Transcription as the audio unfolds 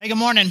Hey, good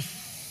morning.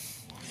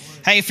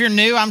 Hey, if you're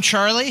new, I'm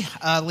Charlie,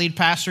 lead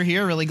pastor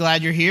here. Really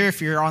glad you're here.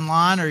 If you're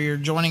online or you're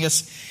joining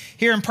us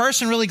here in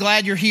person, really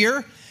glad you're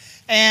here.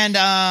 And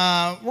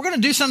we're going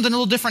to do something a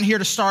little different here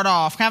to start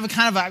off.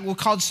 We'll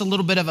call this a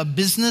little bit of a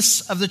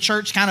business of the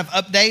church kind of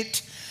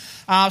update.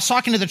 I was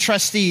talking to the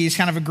trustees,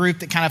 kind of a group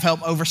that kind of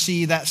help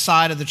oversee that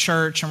side of the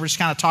church, and we're just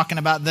kind of talking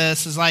about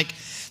this. Is like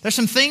there's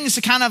some things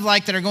that kind of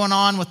like that are going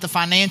on with the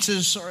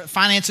finances or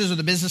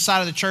the business side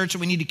of the church that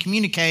we need to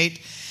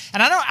communicate.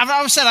 And I've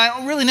always said I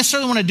don't really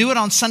necessarily want to do it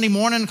on Sunday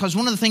morning because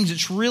one of the things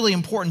that's really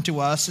important to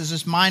us is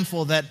just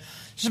mindful that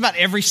just about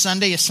every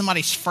Sunday is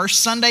somebody's first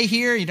Sunday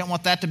here. You don't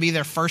want that to be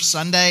their first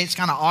Sunday. It's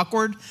kind of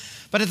awkward.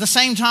 But at the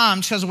same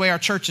time, just because of the way our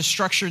church is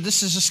structured,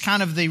 this is just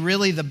kind of the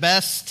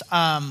best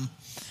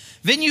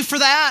venue for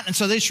that. And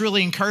so they just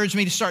really encouraged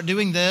me to start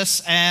doing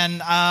this.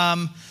 And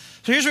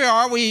so here's where we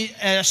are.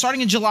 We,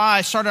 starting in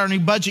July, started our new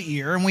budget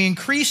year, and we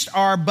increased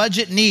our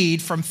budget need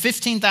from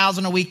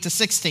 $15,000 a week to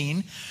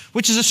 $16,000,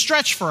 which is a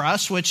stretch for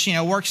us, which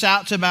works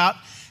out to about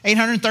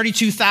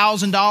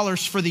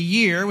 $832,000 for the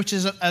year, which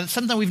is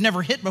something we've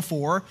never hit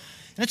before.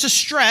 And it's a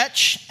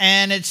stretch,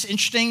 and it's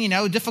interesting,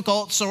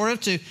 difficult sort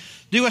of to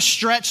do a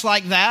stretch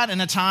like that in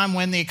a time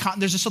when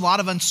there's just a lot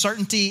of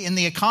uncertainty in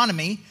the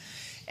economy.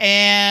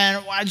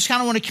 And I just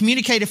kind of want to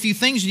communicate a few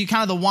things with you,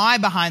 kind of the why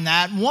behind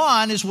that.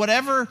 One is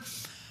whatever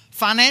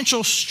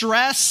financial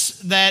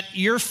stress that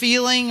you're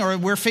feeling or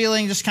we're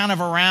feeling just kind of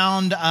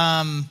around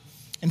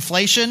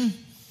inflation.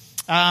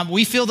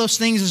 We feel those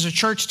things as a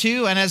church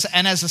too and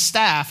as a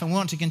staff, and we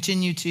want to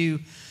continue to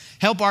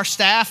help our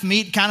staff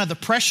meet kind of the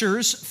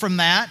pressures from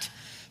that.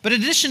 But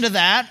in addition to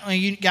that, when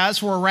you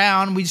guys were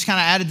around, we just kind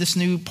of added this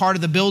new part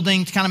of the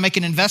building to kind of make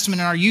an investment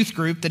in our youth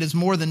group that has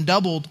more than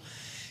doubled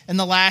in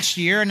the last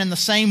year. And in the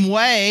same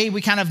way,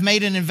 we kind of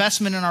made an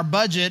investment in our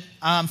budget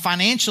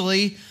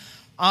financially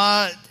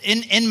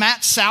in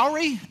Matt's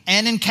salary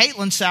and in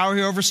Caitlin's salary,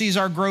 who oversees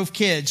our Grove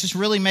kids, just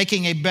really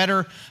making a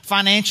better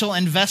financial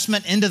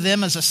investment into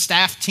them as a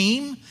staff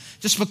team,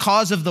 just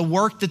because of the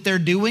work that they're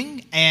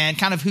doing and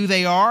kind of who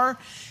they are.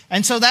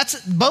 And so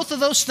both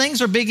of those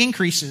things are big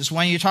increases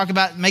when you talk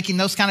about making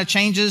those kind of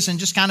changes and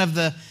just kind of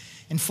the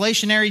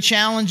inflationary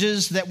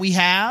challenges that we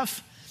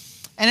have.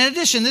 And in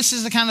addition, this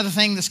is the kind of the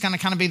thing that's going to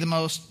kind of be the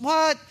most,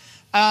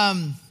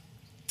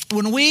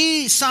 when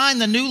we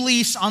signed the new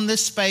lease on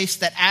this space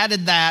that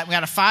added that, we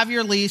had a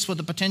 5-year lease with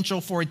the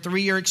potential for a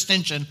 3-year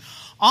extension.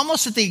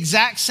 Almost at the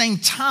exact same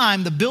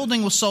time, the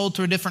building was sold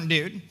to a different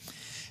dude.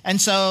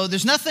 And so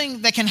there's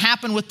nothing that can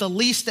happen with the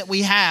lease that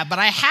we have. But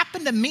I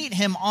happened to meet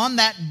him on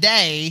that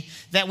day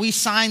that we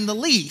signed the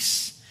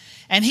lease.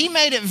 And he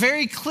made it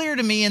very clear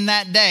to me in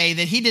that day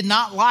that he did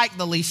not like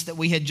the lease that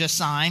we had just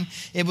signed.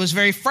 It was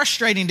very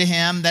frustrating to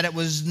him that it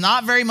was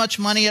not very much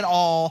money at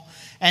all,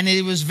 and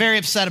he was very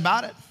upset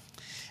about it.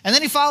 And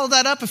then he followed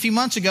that up a few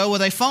months ago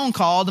with a phone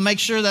call to make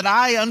sure that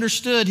I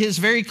understood his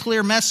very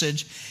clear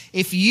message.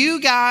 If you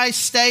guys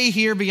stay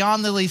here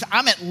beyond the lease,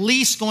 I'm at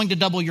least going to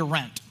double your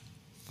rent.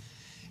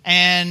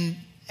 And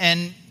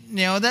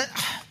that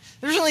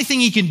there's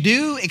anything he can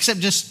do except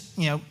just,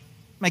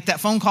 make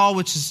that phone call,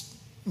 which is,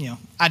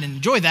 I didn't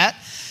enjoy that.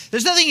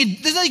 There's nothing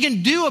you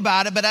can do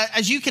about it, but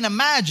as you can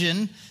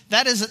imagine,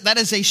 that is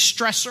a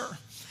stressor.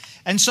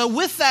 And so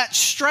with that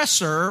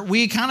stressor,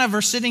 we kind of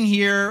are sitting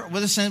here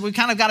with we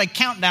kind of got a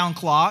countdown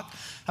clock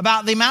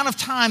about the amount of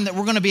time that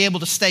we're going to be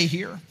able to stay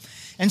here.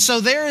 And so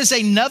there is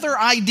another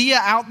idea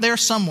out there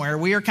somewhere.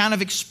 We are kind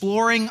of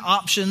exploring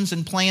options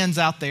and plans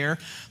out there.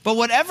 But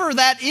whatever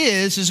that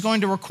is going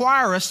to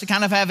require us to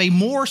kind of have a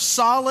more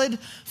solid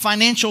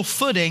financial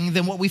footing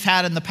than what we've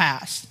had in the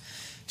past.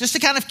 Just to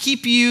kind of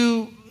keep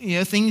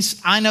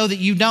things I know that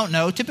you don't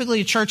know.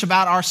 Typically a church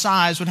about our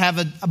size would have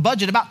a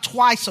budget about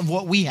twice of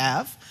what we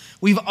have.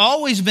 We've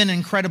always been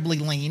incredibly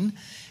lean,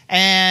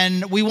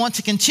 and we want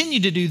to continue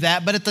to do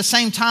that. But at the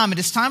same time, it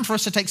is time for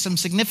us to take some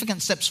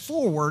significant steps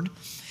forward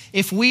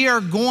if we are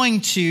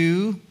going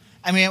to,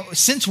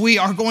 since we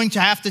are going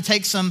to have to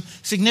take some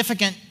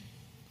significant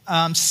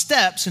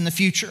steps in the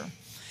future.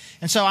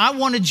 And so I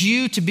wanted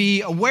you to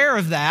be aware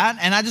of that,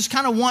 and I just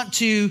kind of want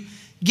to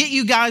get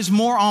you guys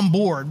more on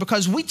board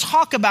because we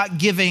talk about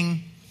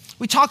giving.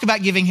 We talk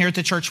about giving here at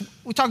the church.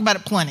 We talk about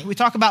it plenty. We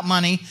talk about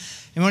money.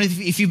 And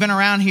if you've been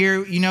around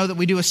here, you know that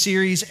we do a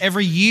series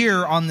every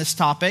year on this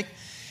topic.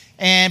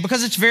 And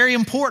because it's very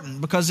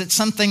important, because it's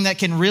something that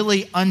can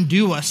really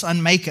undo us,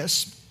 unmake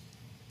us.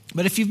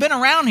 But if you've been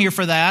around here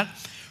for that,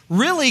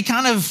 really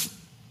kind of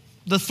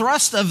the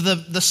thrust of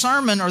the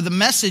sermon or the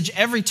message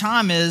every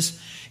time is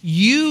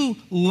you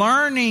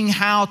learning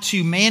how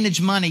to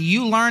manage money,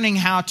 you learning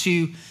how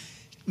to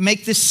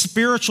make this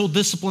spiritual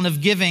discipline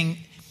of giving.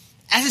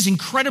 That is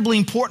incredibly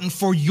important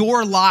for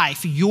your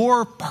life,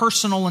 your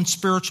personal and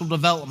spiritual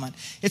development.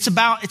 It's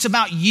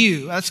about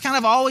you. That's kind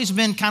of always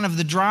been kind of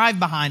the drive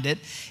behind it.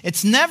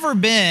 I've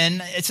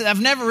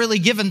never really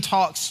given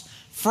talks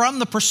from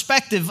the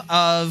perspective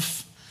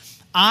of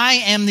I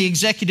am the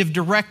executive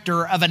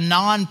director of a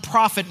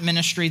nonprofit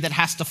ministry that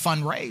has to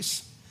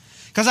fundraise.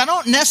 Because I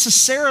don't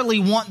necessarily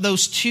want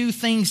those two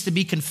things to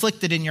be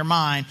conflicted in your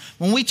mind.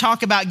 When we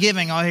talk about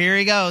giving, oh, here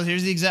he goes.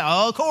 Here's the example.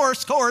 Oh, of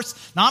course,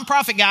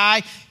 nonprofit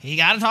guy. He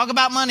got to talk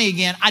about money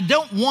again. I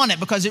don't want it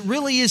because it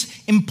really is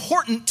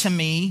important to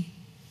me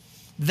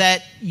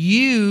that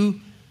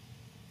you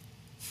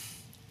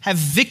have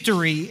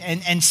victory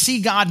and see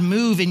God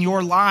move in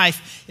your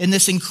life in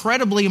this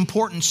incredibly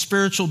important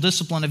spiritual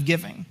discipline of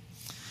giving.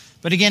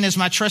 But again, as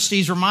my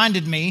trustees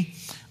reminded me,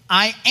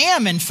 I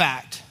am, in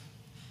fact,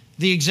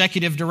 the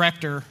executive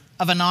director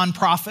of a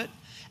nonprofit,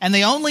 and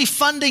the only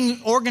funding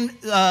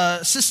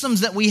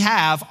systems that we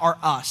have are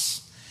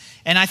us.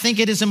 And I think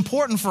it is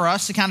important for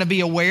us to kind of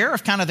be aware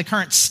of kind of the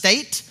current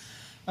state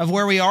of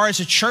where we are as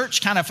a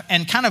church, kind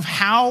of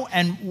how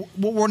and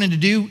what we're wanting to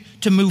do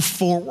to move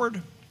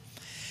forward.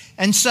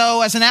 And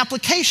so as an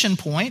application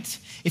point,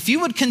 if you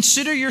would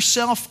consider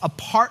yourself a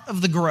part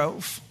of the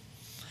Grove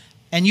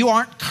and you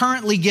aren't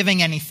currently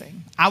giving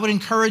anything, I would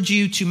encourage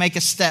you to make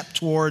a step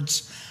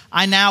towards,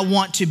 I now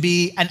want to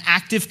be an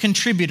active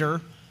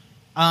contributor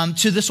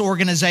to this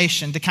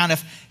organization to kind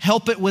of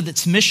help it with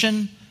its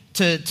mission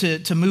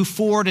to move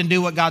forward and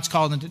do what God's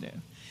called them to do.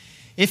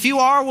 If you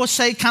are, we'll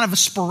say, kind of a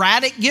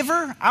sporadic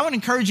giver, I would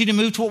encourage you to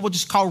move to what we'll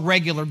just call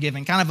regular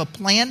giving, kind of a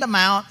planned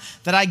amount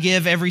that I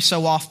give every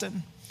so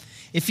often.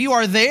 If you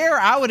are there,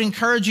 I would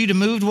encourage you to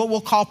move to what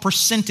we'll call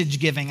percentage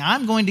giving.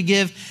 I'm going to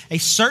give a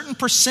certain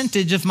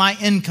percentage of my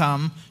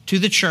income to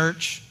the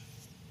church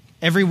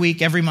every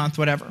week, every month,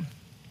 whatever.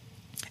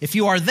 If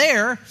you are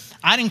there,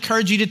 I'd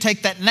encourage you to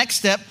take that next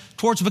step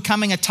towards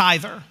becoming a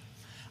tither.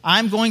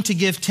 I'm going to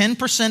give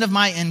 10% of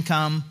my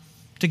income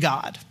to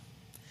God.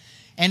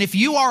 And if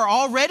you are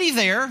already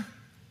there,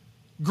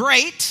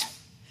 great.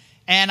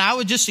 And I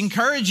would just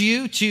encourage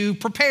you to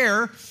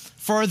prepare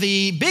for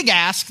the big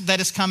ask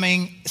that is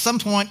coming some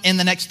point in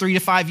the next 3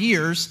 to 5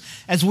 years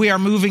as we are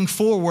moving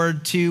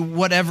forward to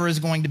whatever is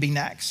going to be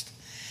next.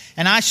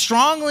 And I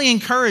strongly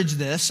encourage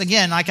this,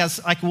 again, like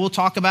we'll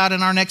talk about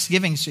in our next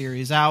giving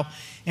series, how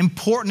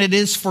important it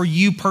is for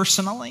you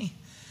personally.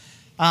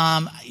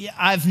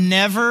 I've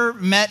never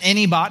met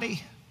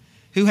anybody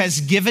who has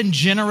given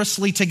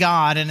generously to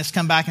God and has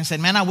come back and said,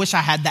 man, I wish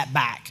I had that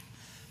back.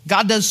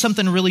 God does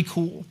something really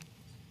cool.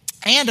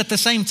 And at the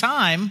same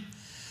time,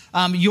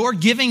 your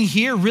giving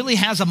here really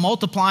has a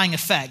multiplying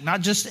effect,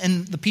 not just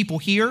in the people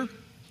here,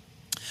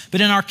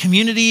 but in our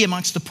community,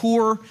 amongst the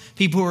poor,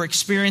 people who are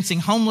experiencing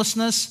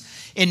homelessness,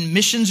 in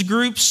missions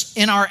groups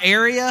in our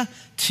area,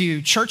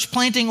 to church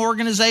planting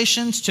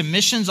organizations, to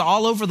missions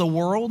all over the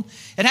world.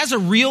 It has a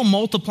real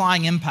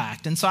multiplying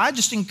impact. And so I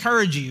just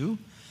encourage you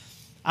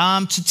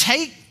to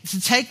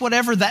take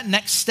whatever that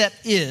next step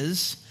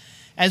is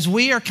as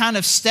we are kind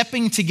of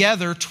stepping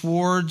together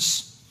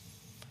towards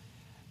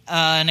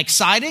an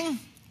exciting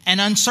and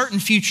uncertain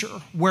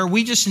future where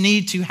we just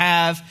need to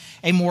have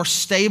a more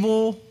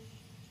stable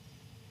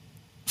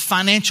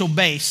financial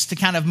base to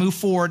kind of move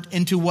forward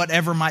into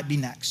whatever might be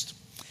next.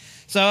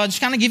 So I'll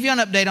just kind of give you an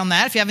update on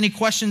that. If you have any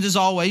questions, as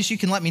always, you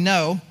can let me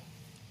know.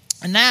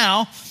 And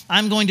now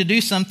I'm going to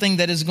do something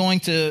that is going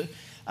to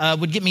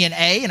would get me an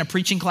A in a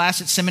preaching class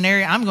at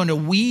seminary. I'm going to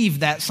weave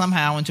that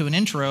somehow into an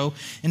intro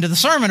into the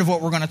sermon of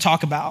what we're going to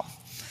talk about.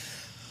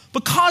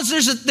 Because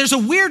there's a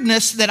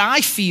weirdness that I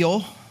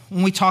feel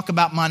when we talk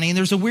about money, and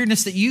there's a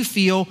weirdness that you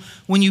feel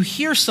when you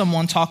hear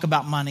someone talk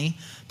about money,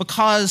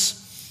 because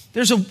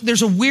there's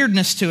a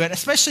weirdness to it,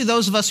 especially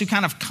those of us who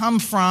kind of come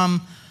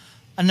from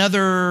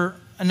another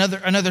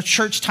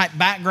church type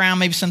background,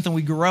 maybe something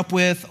we grew up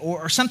with,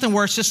 or something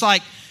where it's just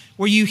like,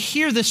 where you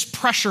hear this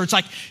pressure, it's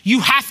like, you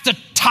have to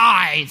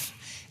tithe.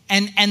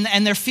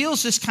 And there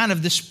feels this kind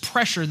of this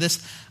pressure,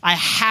 this, I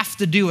have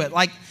to do it.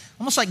 Like,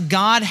 almost like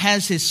God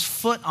has his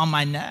foot on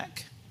my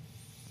neck.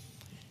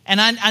 And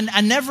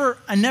I never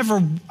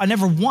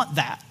want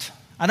that.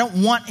 I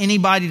don't want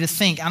anybody to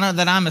think, I know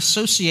that I'm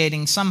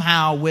associating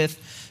somehow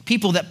with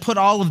people that put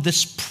all of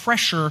this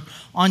pressure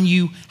on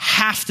you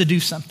have to do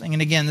something.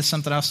 And again, this is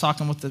something I was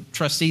talking with the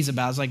trustees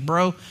about. I was like,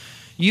 bro,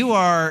 you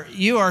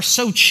are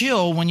so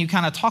chill when you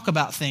kind of talk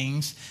about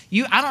things.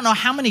 I don't know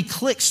how many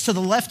clicks to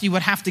the left you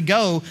would have to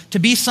go to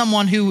be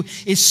someone who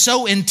is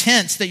so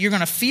intense that you're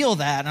going to feel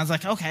that. And I was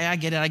like, okay, I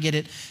get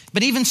it.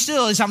 But even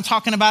still, as I'm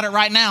talking about it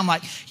right now, I'm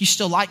like, you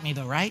still like me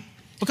though, right?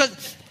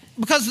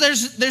 Because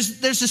there's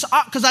this,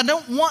 because I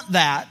don't want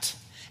that.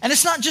 And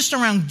it's not just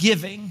around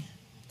giving.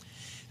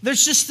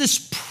 There's just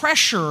this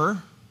pressure.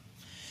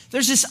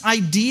 There's this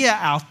idea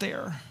out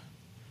there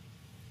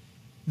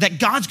that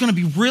God's going to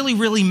be really,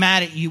 really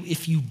mad at you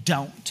if you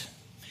don't.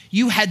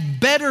 You had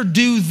better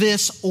do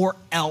this or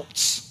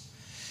else.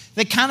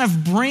 That kind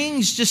of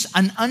brings just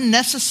an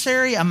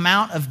unnecessary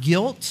amount of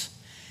guilt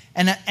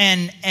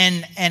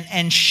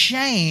and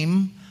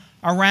shame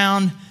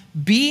around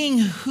being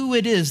who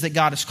it is that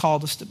God has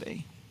called us to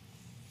be.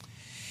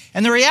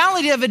 And the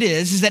reality of it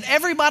is that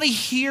everybody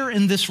here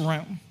in this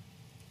room,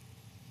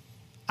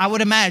 I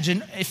would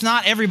imagine, if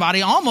not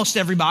everybody, almost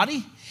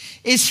everybody,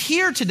 is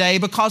here today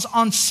because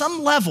on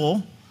some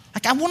level,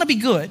 like, I want to be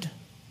good.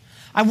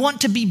 I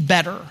want to be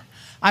better.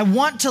 I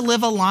want to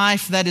live a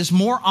life that is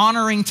more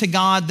honoring to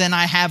God than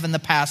I have in the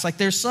past. Like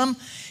there's some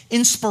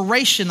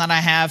inspiration that I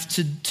have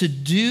to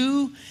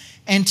do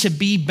and to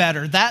be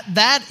better.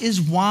 That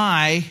is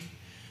why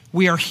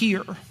we are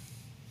here.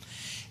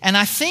 And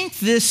I think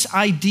this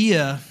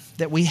idea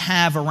that we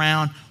have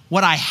around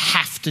what I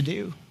have to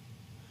do,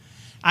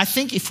 I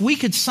think if we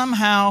could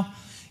somehow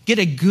get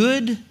a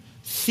good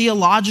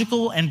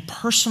theological and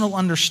personal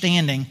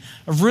understanding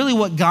of really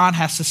what God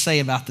has to say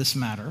about this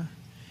matter,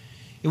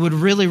 it would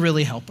really,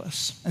 really help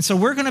us. And so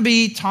we're going to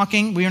be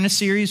we're in a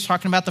series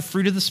talking about the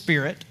fruit of the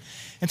Spirit.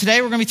 And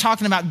today we're going to be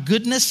talking about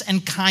goodness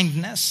and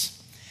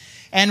kindness.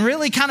 And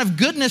really kind of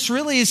goodness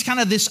really is kind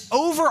of this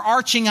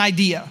overarching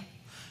idea.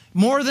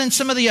 More than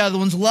some of the other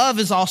ones, love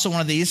is also one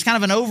of these. It's kind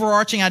of an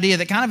overarching idea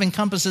that kind of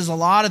encompasses a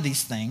lot of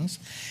these things.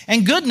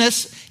 And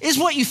goodness is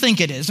what you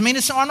think it is. I mean,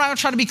 I'm not going to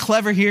try to be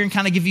clever here and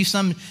kind of give you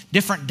some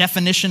different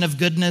definition of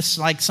goodness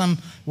like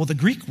the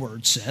Greek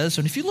word says.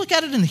 And if you look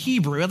at it in the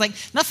Hebrew, like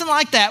nothing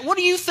like that. What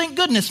do you think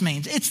goodness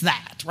means? It's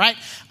that, right?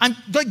 I'm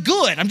like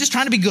good. I'm just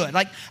trying to be good.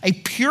 Like a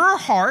pure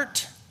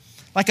heart,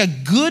 like a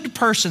good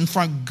person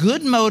from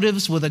good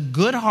motives with a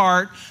good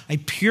heart, a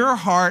pure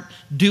heart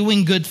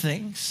doing good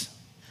things.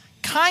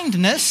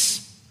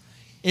 Kindness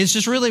is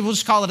just really, we'll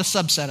just call it a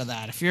subset of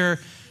that. If you're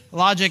a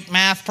logic,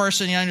 math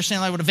person, you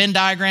understand like what a Venn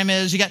diagram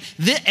is. You got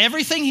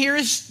everything here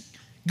is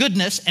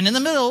goodness, and in the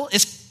middle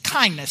is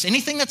kindness.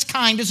 Anything that's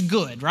kind is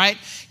good, right?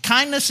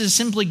 Kindness is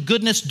simply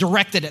goodness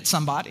directed at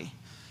somebody.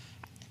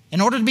 In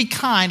order to be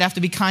kind, I have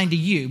to be kind to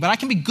you, but I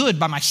can be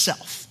good by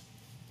myself,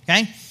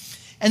 okay?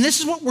 And this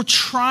is what we're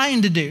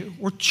trying to do.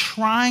 We're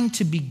trying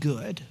to be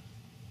good.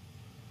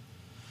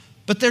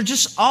 But there are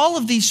just all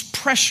of these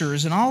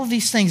pressures and all of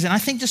these things, and I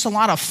think just a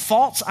lot of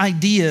false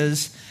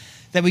ideas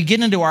that we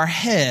get into our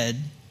head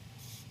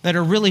that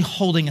are really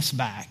holding us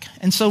back.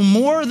 And so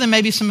more than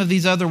maybe some of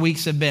these other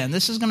weeks have been,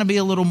 this is going to be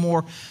a little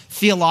more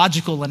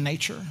theological in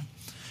nature,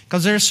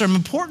 because there's some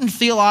important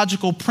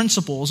theological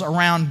principles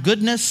around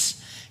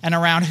goodness and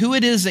around who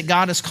it is that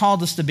God has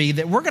called us to be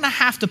that we're going to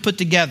have to put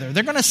together.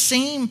 They're going to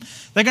seem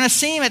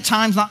at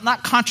times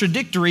not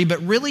contradictory,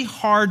 but really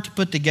hard to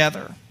put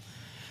together.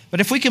 But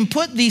if we can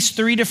put these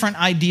three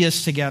different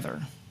ideas together,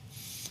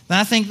 then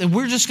I think that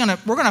we're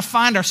going to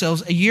find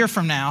ourselves a year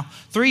from now,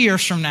 3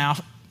 years from now,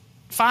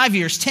 5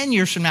 years, 10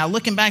 years from now,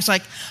 looking back, it's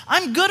like,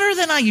 I'm gooder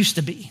than I used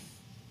to be.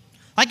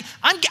 Like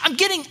I'm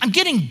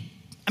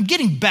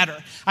getting better.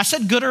 I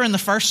said gooder in the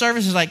first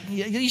service. It's like,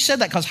 you said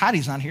that because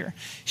Heidi's not here.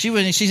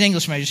 She's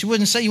English major. She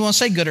wouldn't say, you want to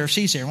say gooder if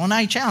she's here. Well, now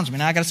you challenged me.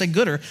 Now I got to say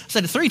gooder. I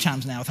said it 3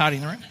 times now with Heidi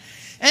in the room.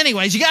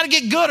 Anyways, you got to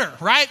get gooder,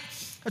 right?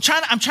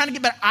 I'm trying to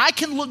get better. I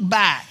can look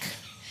back.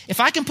 If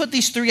I can put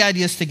these 3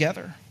 ideas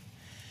together,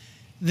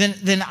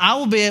 then I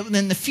will be able,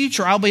 in the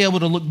future, I'll be able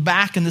to look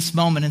back in this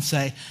moment and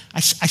say,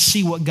 I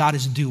see what God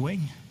is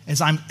doing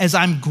as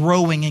I'm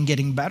growing and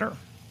getting better.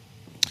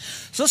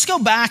 So let's go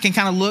back and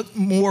kind of look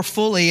more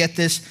fully at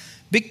this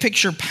big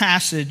picture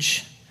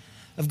passage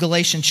of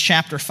Galatians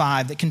chapter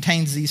 5 that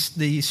contains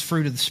these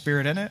fruit of the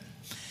Spirit in it.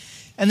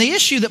 And the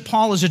issue that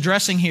Paul is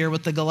addressing here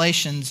with the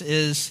Galatians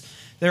is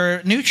they're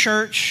a new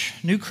church,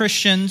 new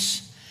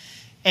Christians,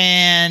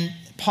 and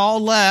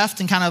Paul left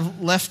and kind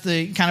of left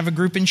the kind of a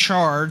group in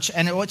charge.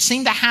 And what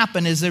seemed to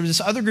happen is there was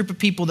this other group of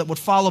people that would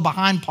follow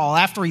behind Paul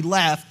after he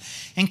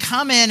left and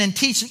come in and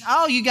teach,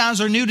 oh, you guys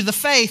are new to the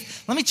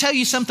faith. Let me tell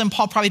you something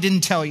Paul probably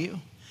didn't tell you.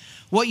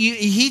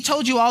 He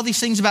told you all these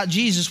things about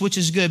Jesus, which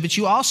is good, but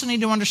you also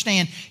need to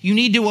understand you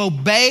need to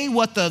obey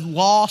what the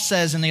law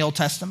says in the Old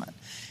Testament.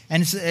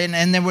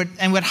 And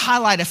would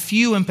highlight a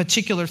few in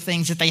particular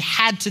things that they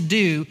had to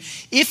do.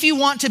 If you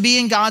want to be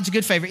in God's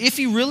good favor, if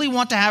you really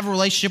want to have a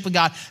relationship with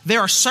God,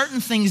 there are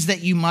certain things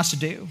that you must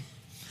do.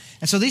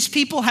 And so these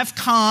people have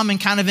come and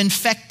kind of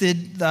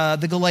infected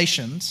the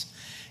Galatians.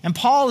 And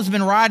Paul has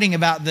been writing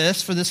about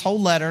this for this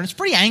whole letter, and he's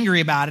pretty angry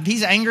about it.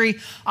 He's angry,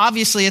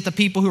 obviously, at the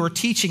people who are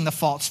teaching the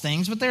false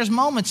things, but there's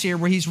moments here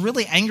where he's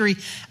really angry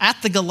at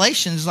the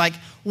Galatians, like,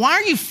 why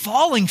are you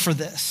falling for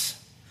this?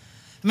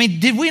 I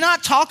mean, did we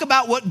not talk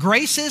about what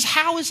grace is?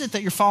 How is it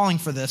that you're falling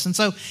for this? And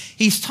so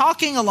he's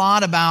talking a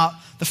lot about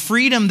the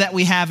freedom that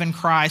we have in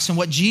Christ and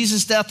what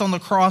Jesus' death on the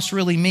cross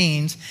really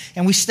means.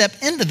 And we step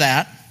into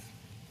that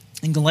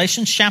in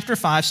Galatians chapter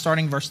 5,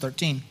 starting verse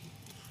 13.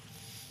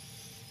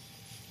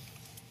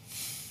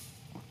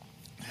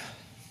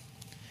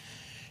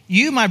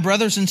 You, my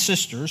brothers and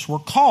sisters, were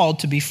called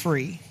to be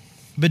free,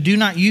 but do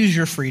not use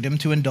your freedom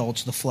to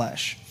indulge the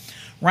flesh.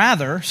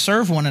 Rather,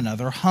 serve one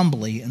another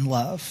humbly in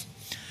love.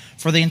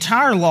 For the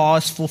entire law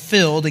is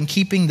fulfilled in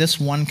keeping this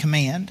one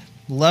command: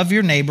 love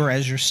your neighbor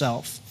as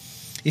yourself.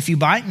 If you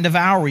bite and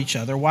devour each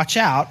other, watch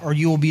out, or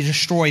you will be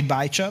destroyed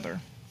by each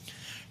other.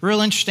 Real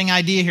interesting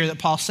idea here that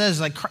Paul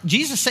says, like,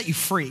 Jesus set you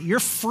free.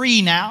 You're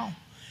free now.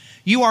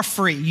 You are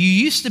free. You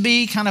used to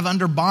be kind of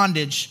under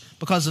bondage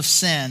because of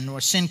sin,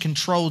 or sin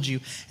controlled you.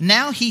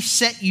 Now he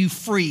set you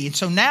free. And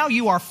so now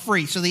you are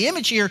free. So the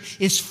image here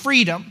is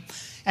freedom.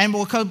 And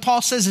what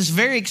Paul says is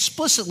very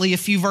explicitly a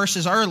few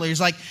verses earlier. He's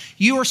like,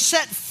 you are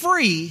set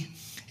free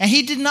And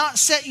he did not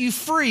set you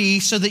free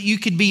so that you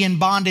could be in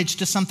bondage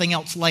to something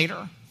else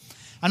later.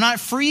 I'm not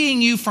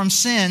freeing you from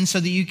sin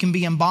so that you can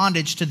be in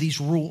bondage to these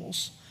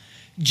rules.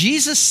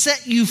 Jesus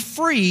set you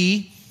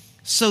free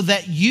so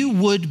that you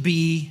would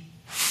be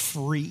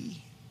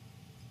free.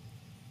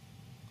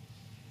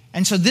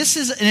 And so this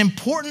is an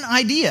important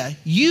idea.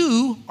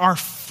 You are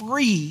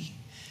free.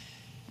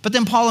 But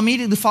then Paul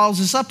immediately follows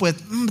this up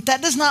with, but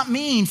that does not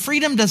mean,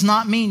 freedom does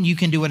not mean you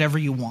can do whatever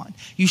you want.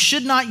 You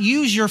should not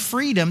use your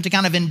freedom to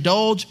kind of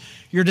indulge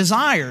your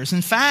desires.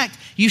 In fact,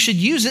 you should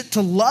use it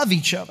to love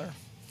each other.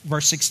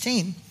 Verse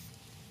 16.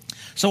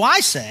 So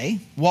I say,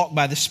 walk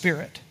by the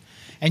Spirit,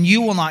 and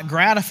you will not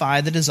gratify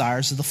the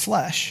desires of the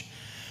flesh.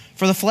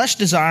 For the flesh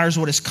desires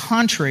what is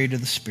contrary to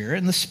the Spirit,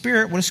 and the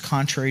Spirit what is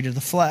contrary to the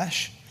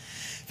flesh.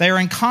 They are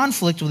in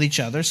conflict with each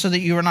other, so that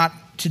you are not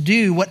to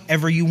do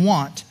whatever you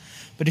want.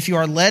 But if you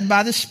are led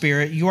by the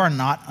Spirit, you are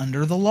not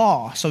under the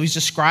law. So he's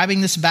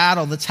describing this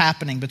battle that's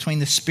happening between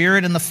the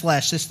Spirit and the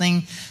flesh, this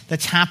thing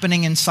that's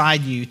happening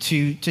inside you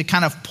to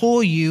kind of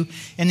pull you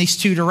in these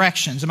two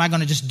directions. Am I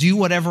going to just do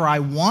whatever I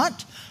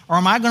want? Or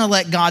am I going to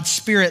let God's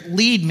Spirit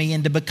lead me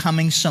into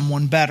becoming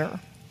someone better?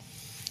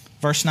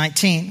 Verse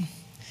 19.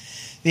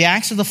 The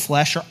acts of the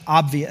flesh are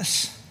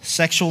obvious: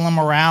 sexual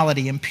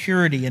immorality,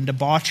 impurity and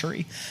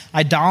debauchery,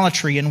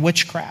 idolatry and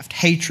witchcraft,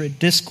 hatred,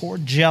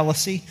 discord,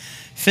 jealousy,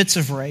 fits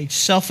of rage,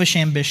 selfish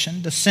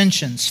ambition,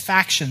 dissensions,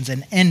 factions,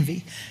 and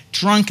envy,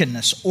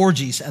 drunkenness,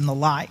 orgies, and the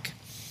like.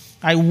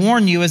 I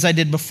warn you, as I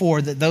did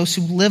before, that those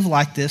who live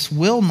like this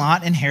will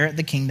not inherit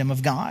the kingdom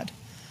of God.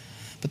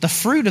 But the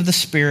fruit of the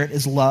Spirit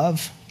is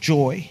love,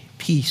 joy,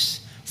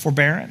 peace,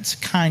 forbearance,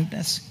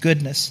 kindness,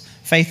 goodness,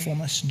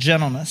 faithfulness,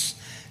 gentleness,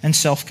 and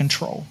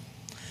self-control.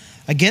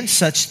 Against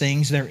such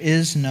things there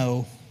is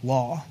no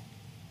law.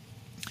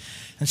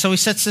 And so he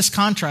sets this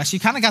contrast. You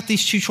kind of got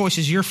these two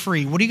choices. You're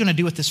free. What are you going to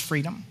do with this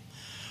freedom?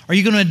 Are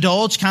you going to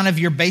indulge kind of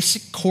your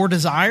basic core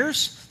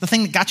desires, the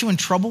thing that got you in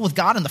trouble with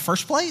God in the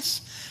first place?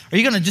 Are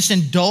you going to just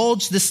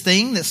indulge this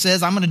thing that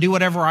says, I'm going to do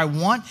whatever I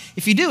want?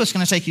 If you do, it's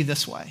going to take you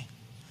this way: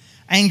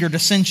 anger,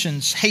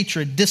 dissensions,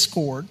 hatred,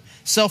 discord,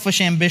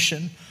 selfish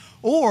ambition.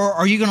 Or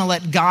are you going to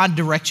let God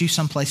direct you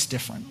someplace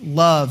different?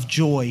 Love,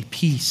 joy,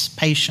 peace,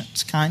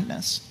 patience,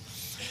 kindness.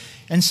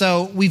 And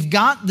so we've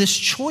got this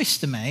choice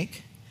to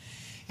make.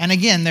 And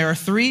again, there are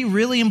three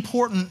really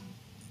important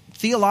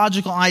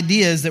theological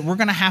ideas that we're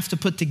going to have to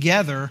put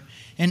together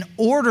in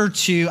order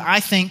to, I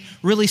think,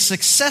 really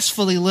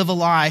successfully live a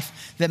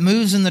life that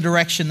moves in the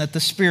direction that the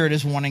Spirit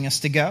is wanting us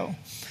to go.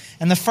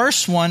 And the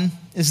first one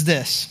is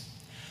this: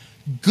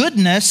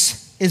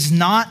 goodness is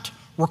not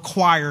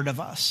required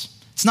of us.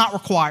 It's not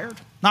required.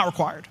 Not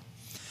required.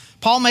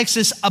 Paul makes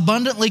this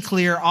abundantly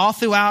clear all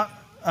throughout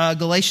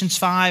Galatians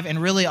 5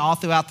 and really all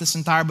throughout this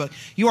entire book.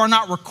 You are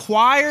not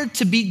required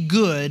to be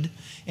good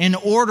in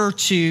order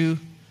to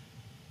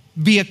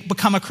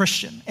become a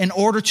Christian, in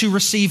order to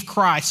receive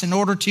Christ, in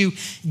order to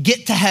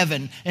get to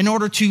heaven, in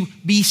order to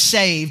be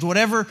saved,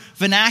 whatever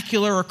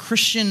vernacular or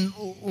Christian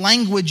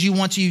language you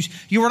want to use.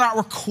 You are not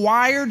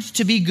required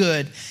to be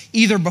good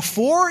either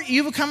before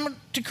you become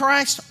to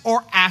Christ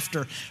or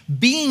after.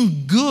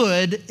 Being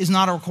good is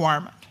not a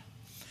requirement.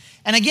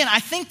 And again, I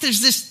think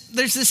there's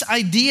this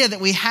idea that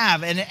we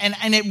have, and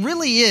it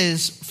really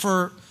is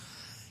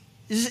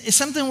it's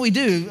something we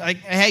do. Like,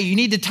 hey, you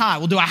need to tithe.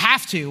 Well, do I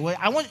have to?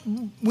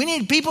 We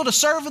need people to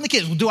serve in the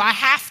kids. Well, do I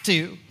have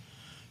to?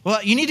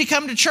 Well, you need to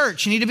come to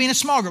church. You need to be in a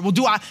small group. Well,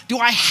 do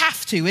I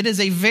have to? It's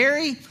a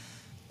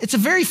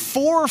very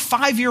 4 or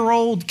 5 year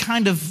old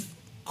kind of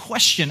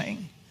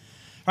questioning.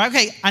 Right?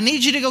 Okay, I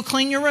need you to go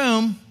clean your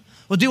room.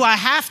 Well, do I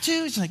have to?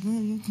 It's like,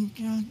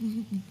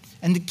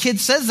 and the kid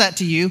says that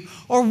to you.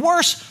 Or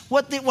worse,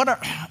 what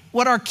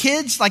our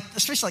kids, like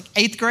especially like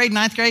 8th grade,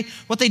 9th grade,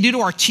 what they do to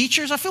our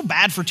teachers. I feel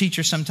bad for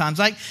teachers sometimes.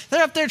 Like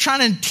they're up there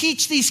trying to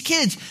teach these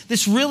kids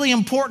this really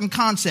important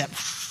concept.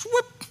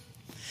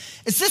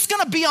 Is this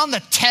going to be on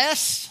the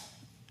test?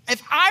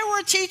 If I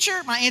were a teacher,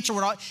 my answer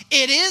would always,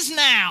 it is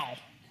now.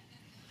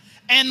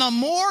 And the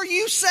more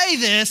you say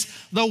this,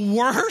 the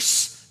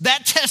worse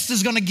that test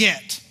is going to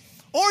get.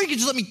 Or you can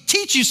just let me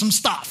teach you some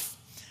stuff.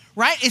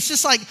 Right? It's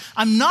just like,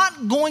 I'm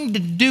not going to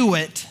do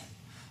it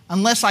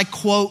unless I,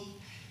 quote,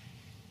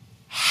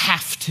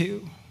 have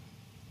to.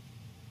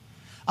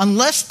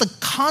 Unless the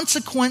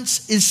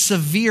consequence is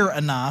severe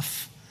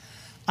enough,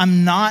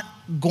 I'm not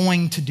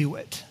going to do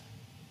it.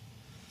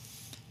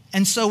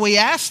 And so we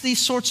ask these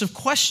sorts of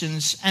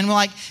questions, and we're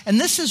like, and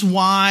this is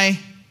why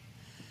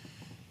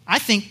I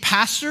think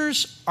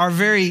pastors are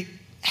very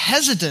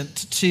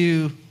hesitant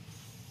to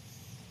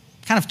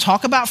kind of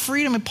talk about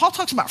freedom. And Paul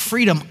talks about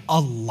freedom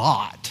a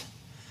lot.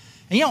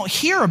 And you don't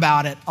hear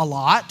about it a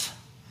lot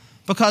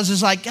because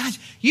it's like, guys,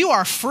 you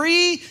are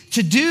free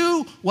to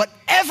do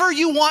whatever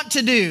you want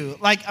to do.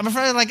 Like, I'm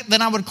afraid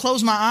then I would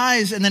close my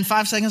eyes and then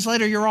 5 seconds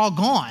later, you're all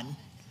gone.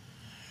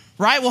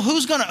 Right? Well,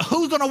 who's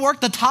gonna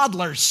work the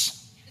toddlers?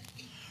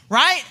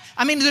 Right?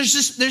 I mean, there's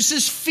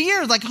this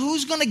fear, like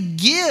who's going to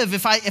give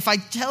if I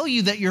tell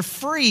you that you're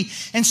free?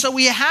 And so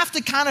we have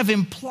to kind of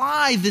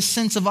imply this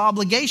sense of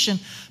obligation.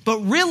 But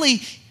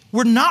really,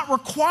 We're not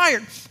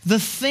required. The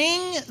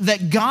thing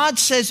that God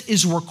says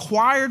is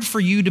required for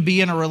you to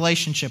be in a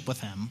relationship with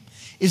him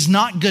is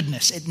not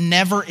goodness. It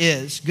never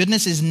is.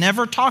 Goodness is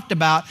never talked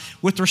about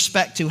with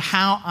respect to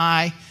how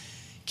I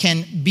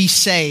can be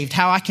saved,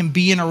 how I can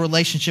be in a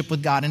relationship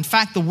with God. In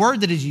fact, the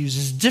word that is used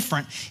is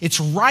different. It's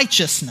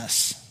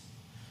righteousness,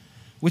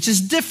 which is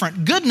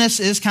different. Goodness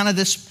is kind of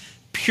this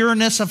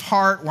pureness of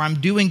heart where I'm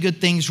doing good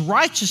things.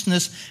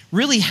 Righteousness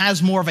really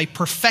has more of a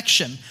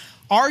perfection.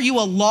 Are you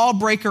a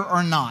lawbreaker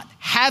or not?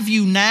 Have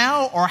you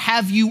now or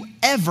have you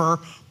ever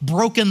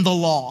broken the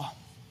law?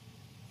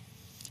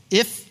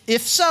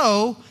 If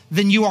so,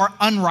 then you are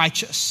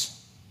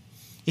unrighteous.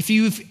 If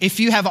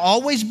you have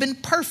always been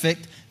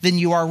perfect, then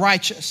you are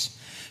righteous.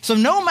 So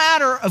no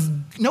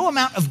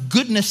amount of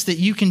goodness that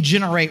you can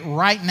generate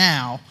right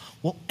now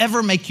will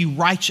ever make you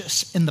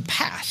righteous in the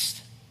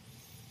past.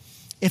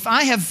 If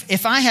I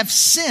have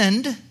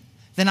sinned,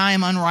 then I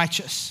am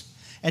unrighteous.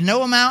 And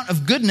no amount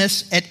of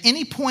goodness at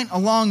any point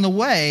along the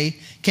way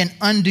can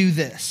undo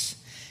this.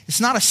 It's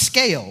not a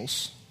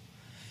scales.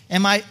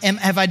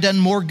 Have I done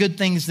more good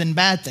things than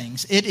bad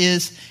things? It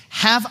is,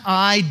 have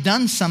I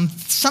done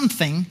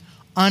something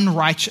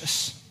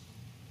unrighteous?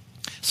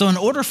 So in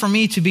order for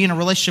me to be in a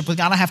relationship with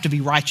God, I have to be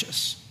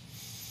righteous.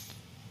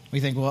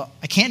 We think, well,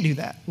 I can't do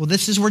that. Well,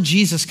 this is where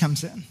Jesus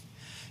comes in.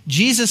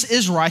 Jesus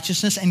is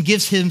righteousness and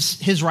gives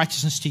his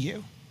righteousness to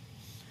you.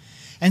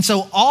 And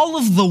so all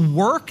of the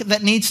work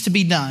that needs to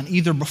be done,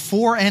 either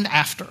before and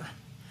after,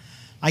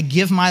 I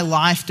give my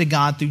life to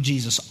God through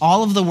Jesus.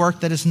 All of the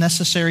work that is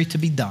necessary to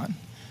be done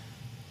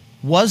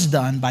was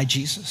done by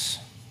Jesus.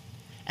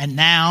 And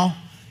now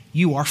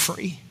you are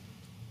free.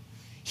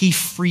 He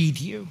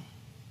freed you.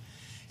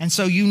 And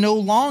so you no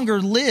longer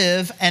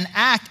live and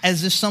act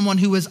as if someone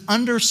who is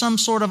under some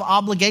sort of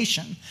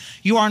obligation.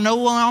 You are no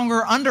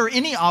longer under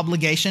any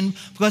obligation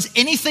because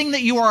anything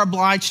that you are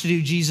obliged to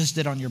do, Jesus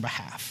did on your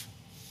behalf.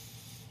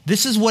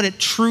 This is what it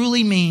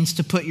truly means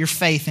to put your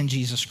faith in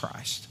Jesus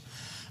Christ.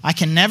 I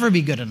can never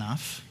be good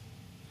enough.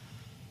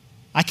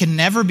 I can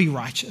never be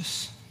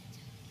righteous.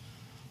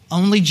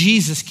 Only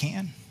Jesus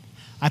can.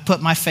 I put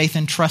my faith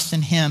and trust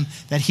in him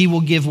that he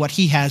will give what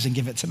he has and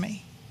give it to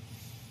me.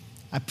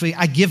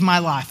 I give my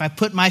life. I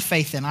put my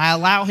faith in. I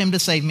allow him to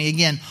save me.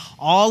 Again,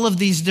 all of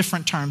these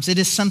different terms. It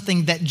is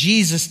something that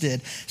Jesus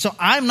did. So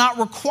I'm not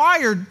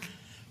required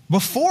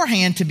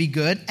beforehand to be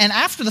good. And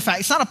after the fact,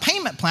 it's not a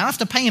payment plan. I have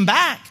to pay him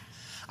back.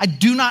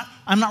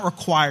 I'm not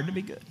required to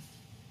be good.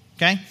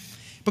 Okay?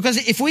 Because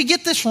if we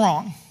get this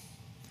wrong,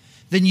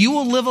 then you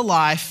will live a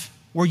life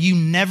where you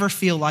never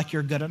feel like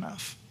you're good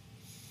enough.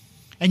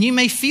 And you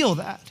may feel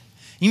that.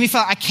 You may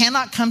feel, I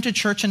cannot come to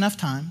church enough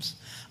times.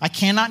 I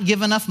cannot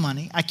give enough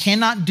money. I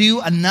cannot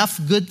do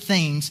enough good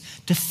things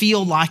to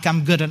feel like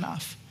I'm good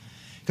enough.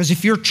 Because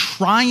if you're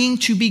trying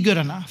to be good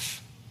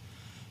enough,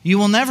 you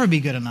will never be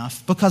good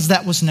enough because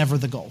that was never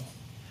the goal.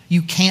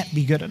 You can't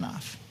be good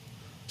enough.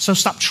 So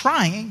stop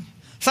trying.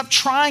 Stop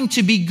trying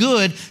to be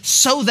good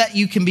so that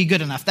you can be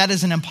good enough. That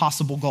is an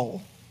impossible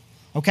goal.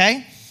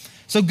 Okay?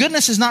 So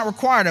goodness is not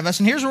required of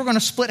us. And here's where we're going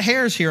to split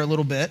hairs here a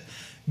little bit.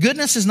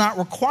 Goodness is not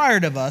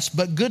required of us,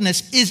 but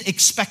goodness is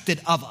expected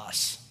of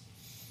us.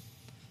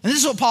 And this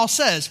is what Paul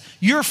says.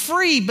 You're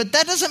free, but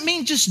that doesn't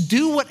mean just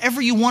do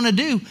whatever you want to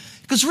do.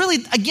 Because really,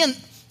 again,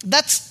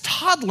 that's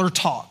toddler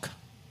talk.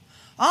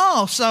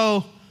 Oh,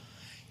 so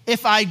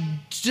if I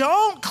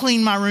don't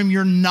clean my room,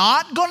 you're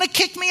not going to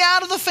kick me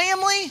out of the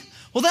family?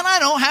 Well, then I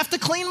don't have to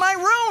clean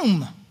my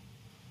room.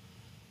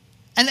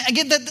 And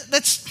again,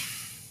 that's,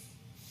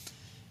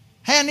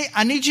 hey,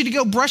 I need you to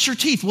go brush your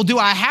teeth. Well, do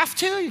I have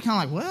to? You're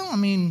kind of like, well,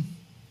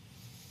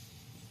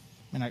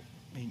 I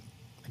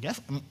guess,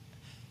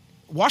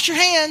 wash your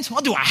hands.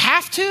 Well, do I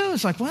have to?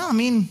 It's like, well,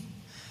 I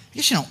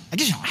guess you don't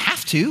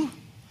have to.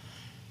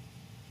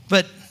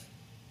 But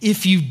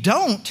if you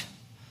don't,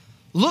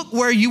 look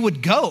where you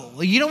would go.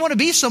 You don't want to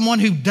be someone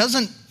who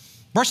doesn't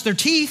brush their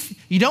teeth.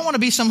 You don't want to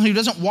be someone who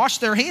doesn't wash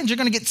their hands. You're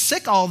going to get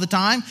sick all the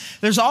time.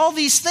 There's all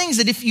these things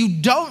that if you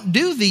don't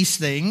do these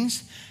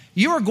things,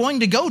 you are going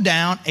to go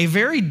down a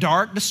very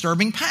dark,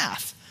 disturbing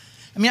path.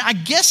 I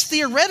guess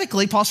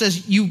theoretically, Paul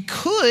says you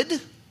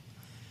could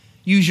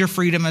use your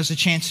freedom as a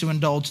chance to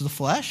indulge the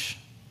flesh.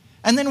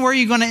 And then where are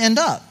you going to end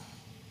up?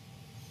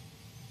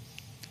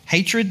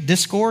 Hatred,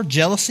 discord,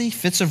 jealousy,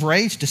 fits of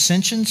rage,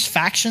 dissensions,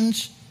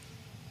 factions,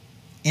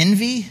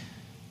 envy.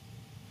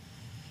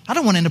 I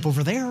don't want to end up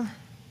over there.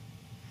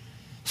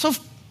 So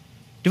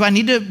do I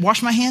need to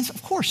wash my hands?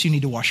 Of course you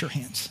need to wash your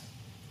hands.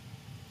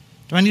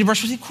 Do I need to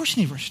brush my teeth? Of course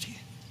you need to brush your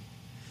teeth.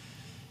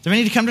 Do I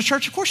need to come to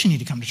church? Of course you need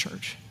to come to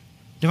church.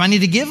 Do I need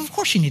to give? Of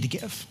course you need to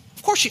give.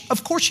 Of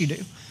course you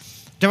do.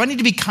 Do I need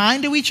to be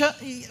kind to each other?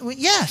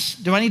 Yes.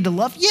 Do I need to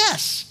love?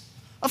 Yes.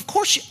 Of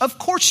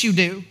course you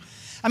do.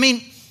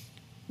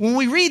 When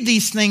we read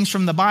these things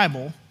from the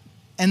Bible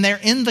and they're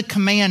in the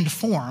command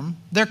form,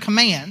 they're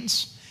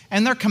commands,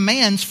 and they're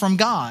commands from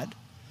God.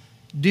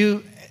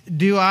 Do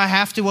I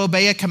have to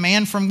obey a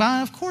command from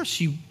God? Of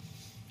course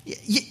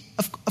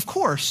Of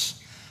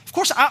course. Of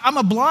course, I'm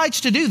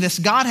obliged to do this.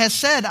 God has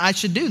said I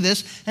should do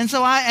this, and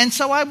so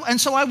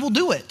I will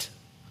do it.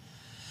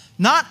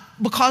 Not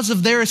because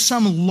of there is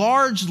some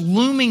large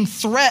looming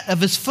threat of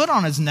his foot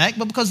on his neck,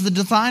 but because the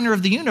designer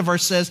of the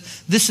universe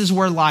says this is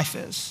where life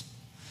is.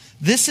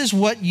 This is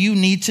what you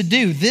need to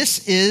do.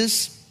 This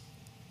is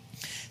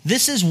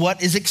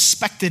what is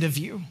expected of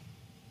you.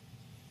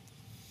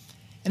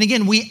 And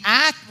again, we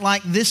act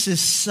like this is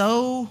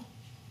so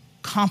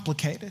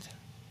complicated.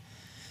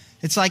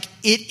 It's like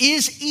it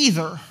is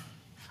either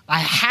I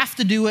have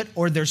to do it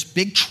or there's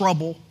big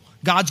trouble,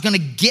 God's going to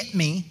get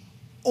me,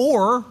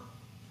 or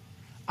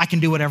I can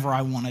do whatever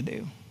I want to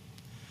do.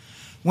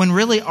 When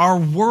really our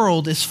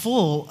world is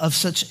full of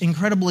such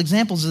incredible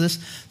examples of this,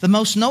 the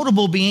most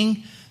notable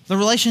being the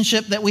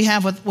relationship that we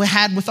had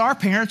with our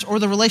parents, or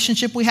the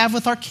relationship we have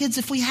with our kids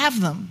if we have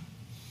them.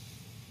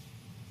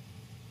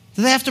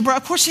 Do they have to?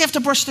 Of course, they have to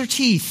brush their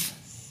teeth.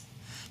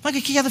 I'm not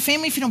going to kick out the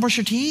family if you don't brush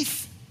your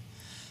teeth.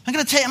 I'm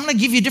going to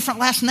give you a different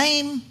last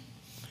name. You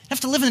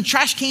have to live in a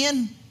trash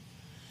can.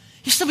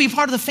 You still be a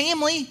part of the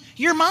family.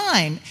 You're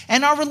mine.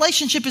 And our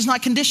relationship is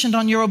not conditioned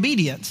on your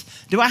obedience.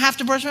 Do I have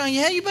to brush my teeth?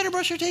 Yeah, you better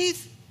brush your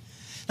teeth.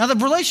 Now the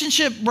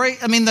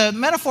the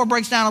metaphor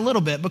breaks down a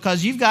little bit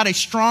because you've got a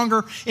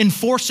stronger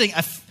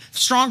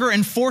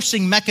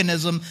enforcing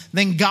mechanism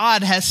than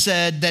God has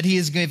said that he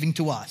is giving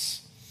to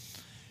us.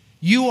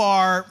 You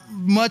are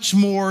much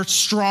more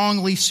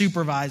strongly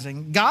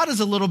supervising. God is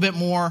a little bit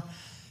more,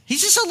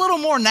 he's just a little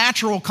more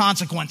natural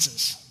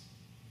consequences.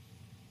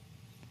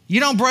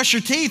 You don't brush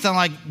your teeth, I'm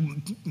like,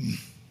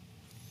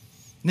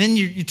 then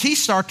your teeth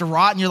start to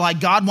rot and you're like,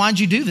 God, why'd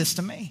you do this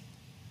to me?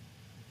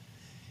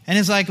 And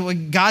it's like, well,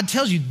 God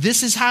tells you,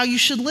 this is how you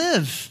should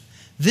live.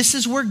 This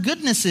is where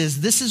goodness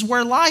is. This is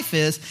where life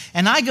is.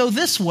 And I go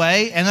this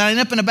way and I end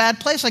up in a bad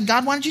place. Like,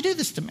 God, why did you do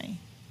this to me?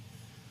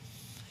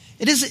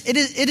 It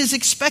is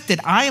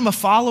expected. I am a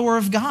follower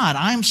of God.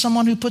 I am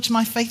someone who puts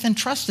my faith and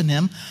trust in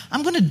him.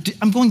 I'm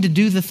going to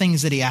do the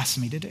things that he asks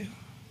me to do.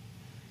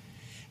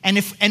 And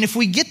if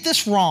we get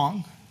this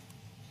wrong,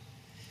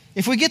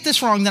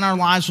 then our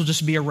lives will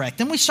just be a wreck.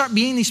 Then we start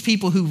being these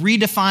people who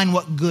redefine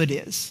what good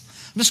is.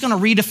 I'm just going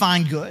to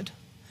redefine good.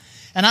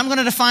 And I'm going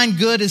to define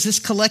good as this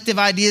collective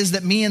ideas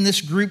that me and this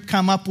group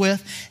come up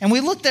with. And we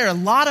look there, a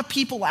lot of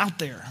people out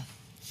there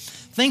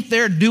think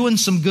they're doing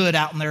some good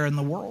out there in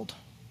the world.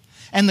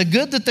 And the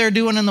good that they're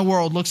doing in the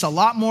world looks a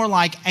lot more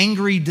like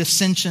angry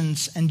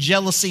dissensions and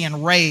jealousy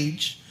and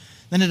rage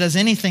than it does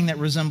anything that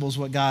resembles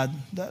what God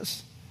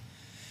does.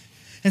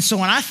 And so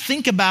when I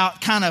think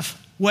about who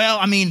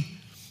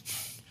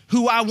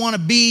I want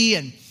to be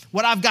and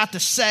what I've got to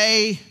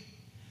say,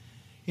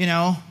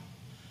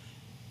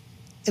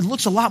 it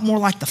looks a lot more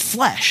like the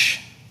flesh.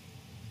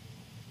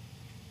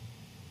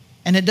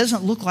 And it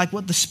doesn't look like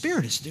what the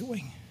Spirit is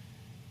doing.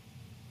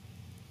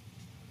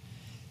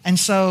 And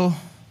so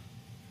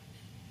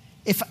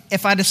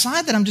if I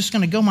decide that I'm just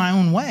going to go my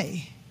own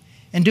way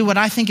and do what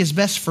I think is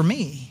best for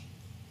me,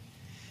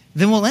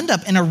 then we'll end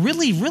up in a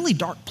really, really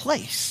dark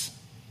place.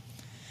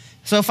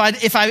 So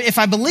if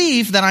I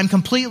believe that I'm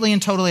completely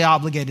and totally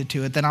obligated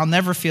to it, then I'll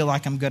never feel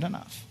like I'm good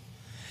enough.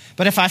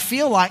 But if I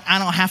feel like I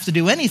don't have to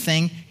do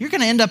anything, you're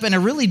going to end up in a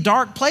really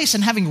dark place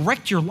and having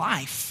wrecked your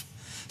life.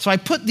 So I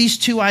put these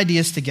two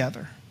ideas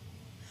together.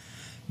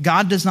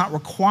 God does not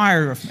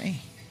require of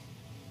me,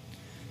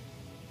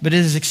 but it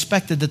is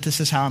expected that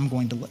this is how I'm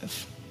going to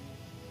live.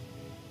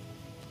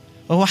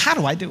 Well, how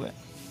do I do it?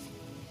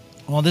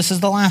 Well, this is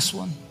the last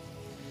one,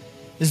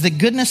 is that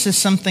goodness is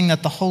something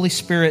that the Holy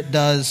Spirit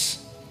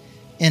does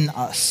in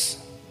us.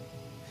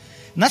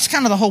 And that's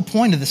kind of the whole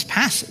point of this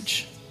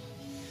passage.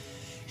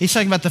 He's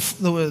talking about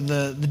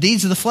the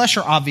deeds of the flesh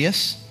are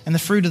obvious, and the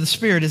fruit of the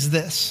Spirit is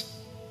this.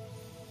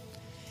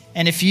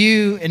 And if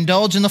you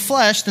indulge in the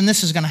flesh, then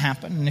this is going to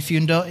happen. And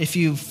if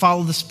you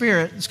follow the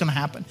Spirit, it's going to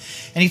happen.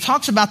 And he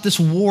talks about this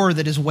war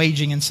that is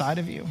waging inside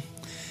of you.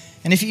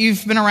 And if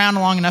you've been around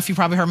long enough, you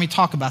probably heard me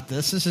talk about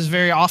this. This is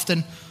very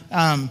often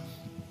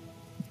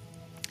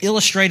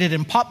illustrated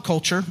in pop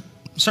culture,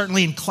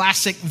 certainly in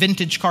classic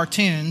vintage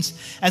cartoons,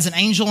 as an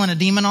angel and a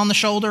demon on the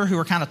shoulder who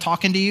are kind of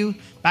talking to you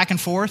back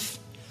and forth.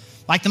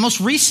 Like the most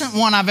recent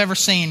one I've ever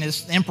seen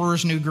is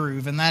Emperor's New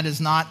Groove, and that is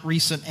not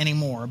recent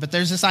anymore. But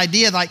there's this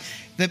idea like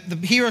the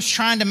hero's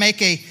trying to make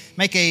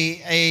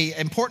a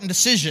important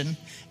decision,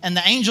 and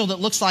the angel that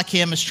looks like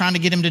him is trying to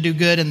get him to do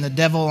good, and the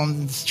devil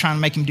is trying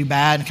to make him do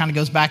bad, and kind of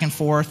goes back and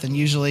forth, and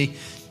usually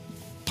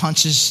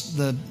punches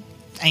the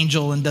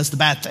angel and does the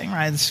bad thing,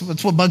 right?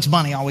 That's what Bugs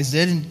Bunny always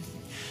did, and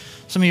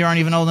some of you aren't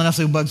even old enough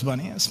to know who Bugs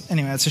Bunny is.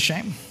 Anyway, that's a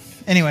shame.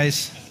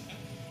 Anyways,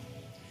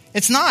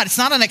 it's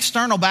not an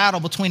external battle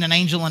between an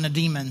angel and a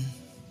demon.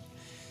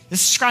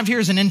 This is described here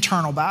as an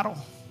internal battle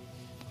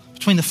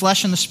between the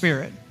flesh and the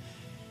Spirit.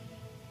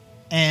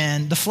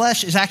 And the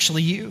flesh is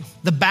actually you.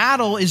 The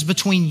battle is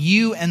between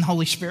you and the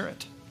Holy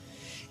Spirit.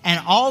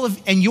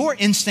 And your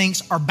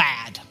instincts are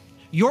bad.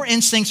 Your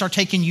instincts are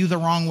taking you the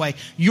wrong way.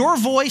 Your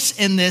voice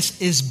in this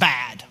is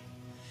bad.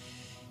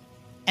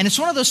 And it's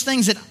one of those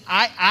things that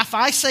if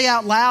I say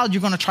out loud,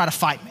 you're going to try to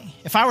fight me.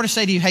 If I were to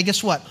say to you, hey,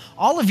 guess what?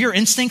 All of your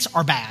instincts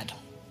are bad.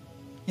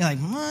 You're like,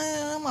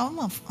 I'm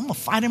going to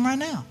fight him right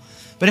now.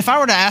 But if I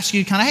were to ask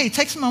you kind of, hey,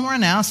 take some moment right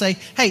now and say,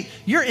 hey,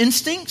 your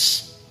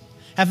instincts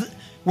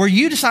where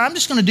you decide I'm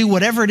just going to do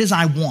whatever it is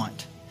I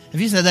want. If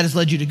you said that has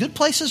led you to good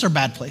places or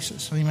bad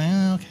places? I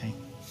mean, okay.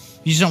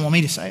 You just don't want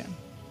me to say it.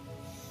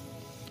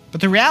 But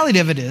the reality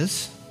of it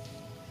is,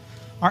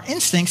 our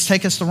instincts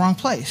take us the wrong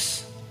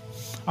place.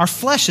 Our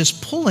flesh is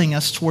pulling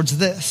us towards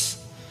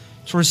this,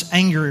 towards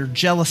anger,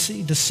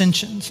 jealousy,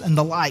 dissensions, and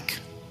the like.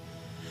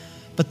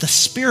 But the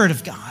Spirit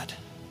of God,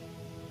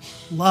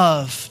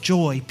 love,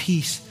 joy,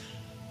 peace,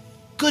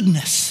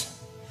 goodness,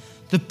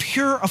 the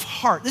pure of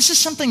heart. This is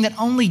something that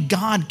only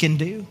God can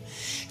do.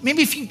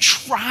 Maybe if you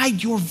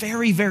tried your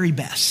very, very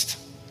best,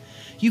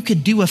 you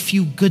could do a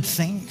few good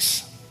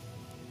things.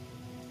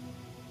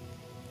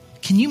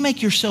 Can you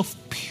make yourself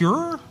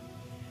pure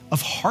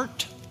of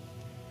heart?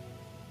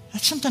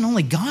 That's something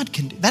only God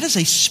can do. That is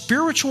a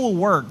spiritual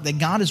work that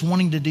God is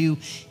wanting to do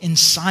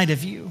inside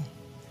of you.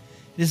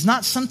 It is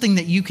not something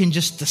that you can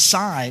just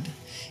decide.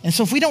 And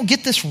so if we don't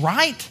get this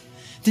right,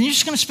 then you're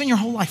just going to spend your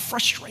whole life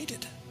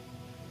frustrated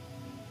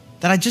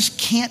that I just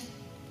can't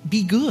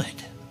be good.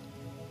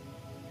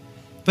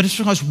 But it's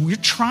because we're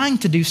trying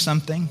to do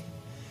something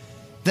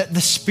that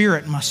the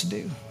Spirit must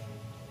do.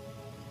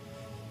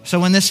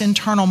 So in this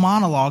internal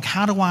monologue,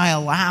 how do I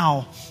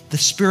allow the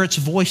Spirit's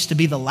voice to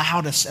be the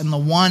loudest and the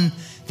one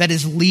that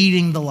is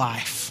leading the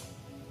life?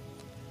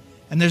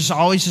 And there's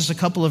always just a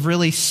couple of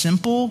really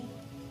simple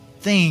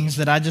things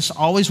that I just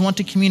always want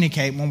to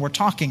communicate when we're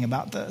talking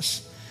about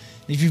this.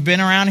 If you've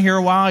been around here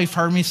a while, you've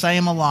heard me say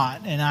them a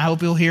lot, and I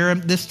hope you'll hear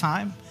them this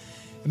time.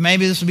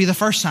 Maybe this will be the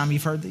first time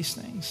you've heard these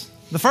things.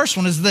 The first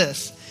one is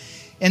this.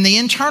 In the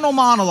internal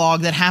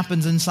monologue that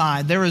happens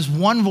inside, there is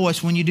one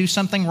voice when you do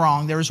something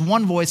wrong. There is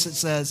one voice that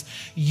says,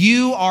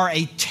 you are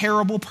a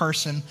terrible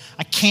person.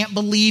 I can't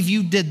believe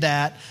you did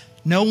that.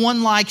 No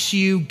one likes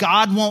you.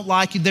 God won't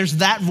like you. There's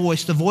that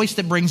voice, the voice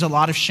that brings a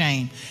lot of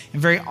shame.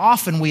 And very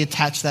often we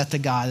attach that to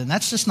God, and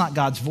that's just not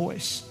God's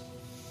voice.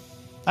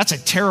 That's a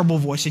terrible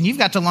voice, and you've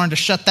got to learn to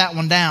shut that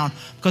one down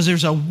because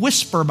there's a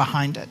whisper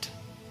behind it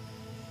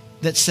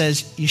that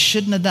says, you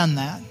shouldn't have done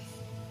that.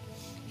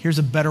 Here's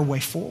a better way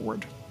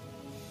forward.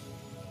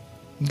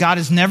 God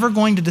is never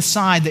going to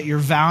decide that your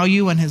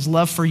value and his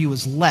love for you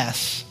is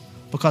less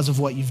because of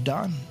what you've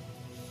done.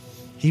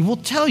 He will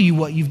tell you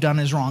what you've done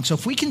is wrong. So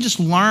if we can just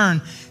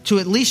learn to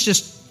at least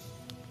just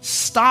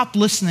stop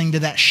listening to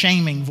that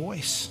shaming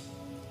voice,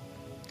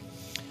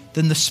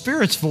 then the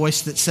Spirit's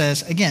voice that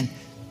says, again,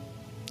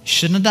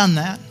 shouldn't have done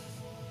that.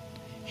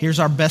 Here's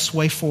our best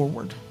way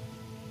forward.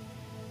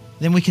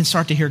 Then we can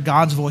start to hear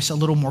God's voice a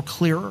little more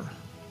clearer.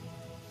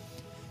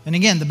 And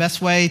again, the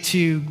best way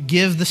to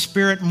give the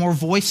Spirit more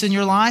voice in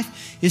your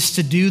life is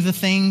to do the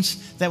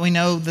things that we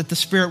know that the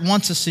Spirit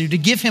wants us to do, to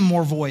give him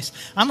more voice.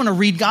 I'm going to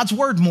read God's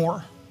word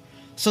more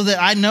so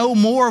that I know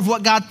more of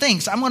what God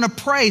thinks. I'm going to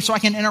pray so I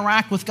can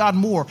interact with God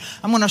more.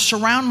 I'm going to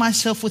surround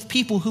myself with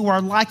people who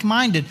are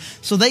like-minded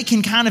so they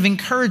can kind of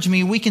encourage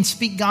me. We can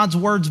speak God's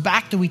words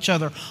back to each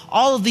other.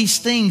 All of these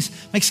things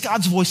makes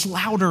God's voice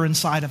louder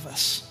inside of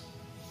us.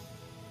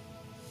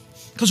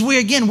 Because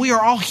we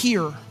are all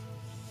here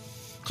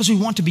because we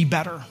want to be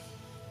better.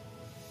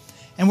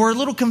 And we're a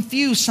little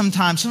confused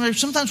sometimes.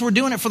 Sometimes we're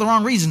doing it for the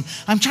wrong reason.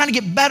 I'm trying to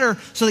get better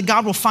so that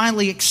God will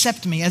finally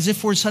accept me as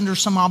if we're under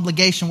some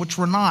obligation, which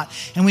we're not.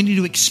 And we need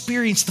to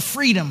experience the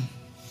freedom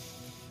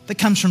that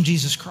comes from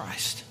Jesus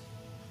Christ.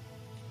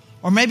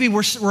 Or maybe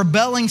we're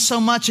rebelling so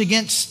much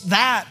against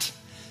that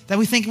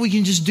we think we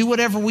can just do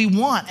whatever we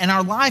want. And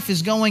our life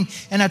is going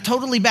in a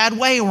totally bad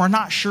way and we're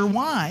not sure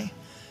why.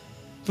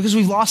 Because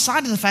we've lost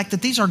sight of the fact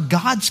that these are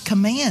God's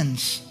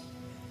commands.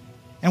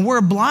 And we're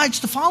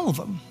obliged to follow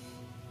them.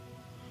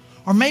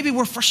 Or maybe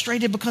we're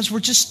frustrated because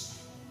we're just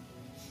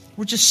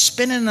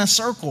spinning in a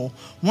circle,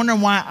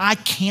 wondering why I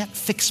can't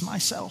fix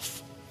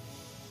myself.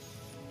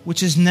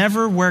 Which is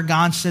never where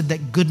God said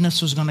that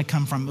goodness was going to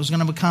come from. It was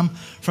going to come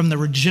from the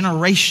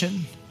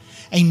regeneration,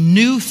 a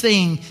new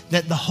thing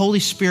that the Holy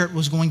Spirit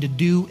was going to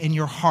do in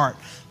your heart.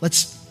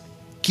 Let's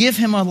give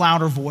him a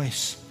louder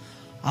voice.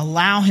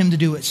 Allow him to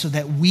do it so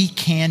that we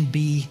can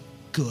be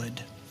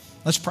good.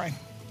 Let's pray.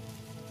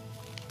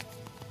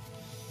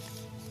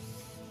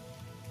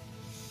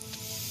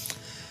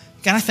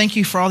 God, I thank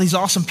you for all these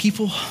awesome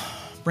people,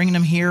 bringing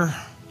them here.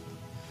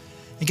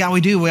 And God,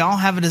 we all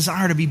have a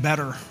desire to be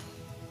better.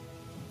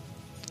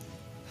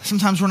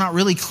 Sometimes we're not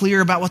really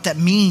clear about what that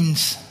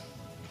means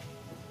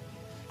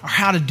or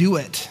how to do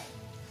it.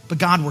 But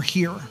God, we're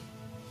here.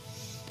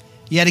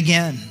 Yet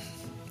again,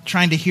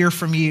 trying to hear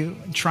from you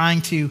and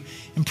trying to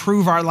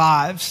improve our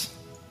lives.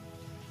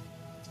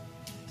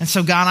 And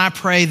so, God, I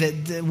pray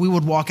that we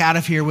would walk out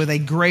of here with a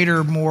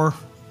greater, more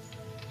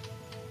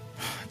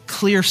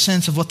clear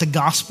sense of what the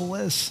gospel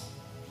is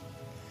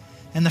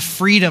and the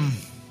freedom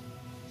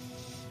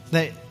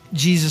that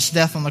Jesus'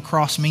 death on the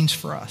cross means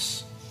for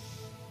us,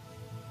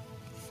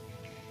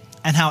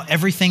 and how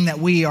everything that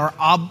we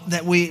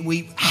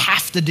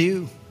have to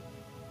do,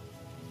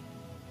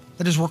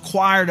 that is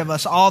required of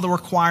us, all the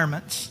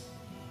requirements.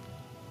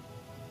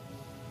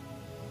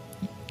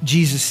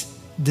 Jesus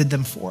did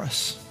them for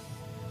us.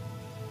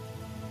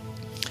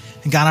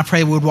 And God, I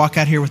pray we would walk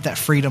out here with that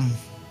freedom.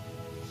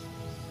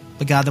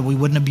 But God, that we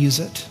wouldn't abuse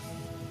it.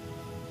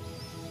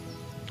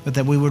 But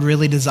that we would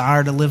really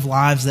desire to live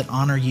lives that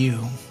honor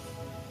you.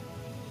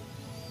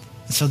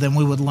 And so then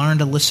we would learn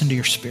to listen to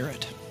your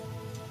Spirit.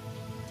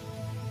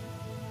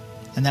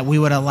 And that we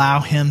would allow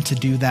him to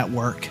do that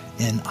work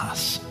in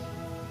us.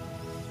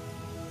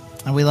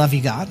 And we love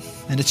you, God.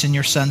 And it's in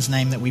your Son's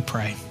name that we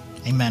pray.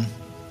 Amen.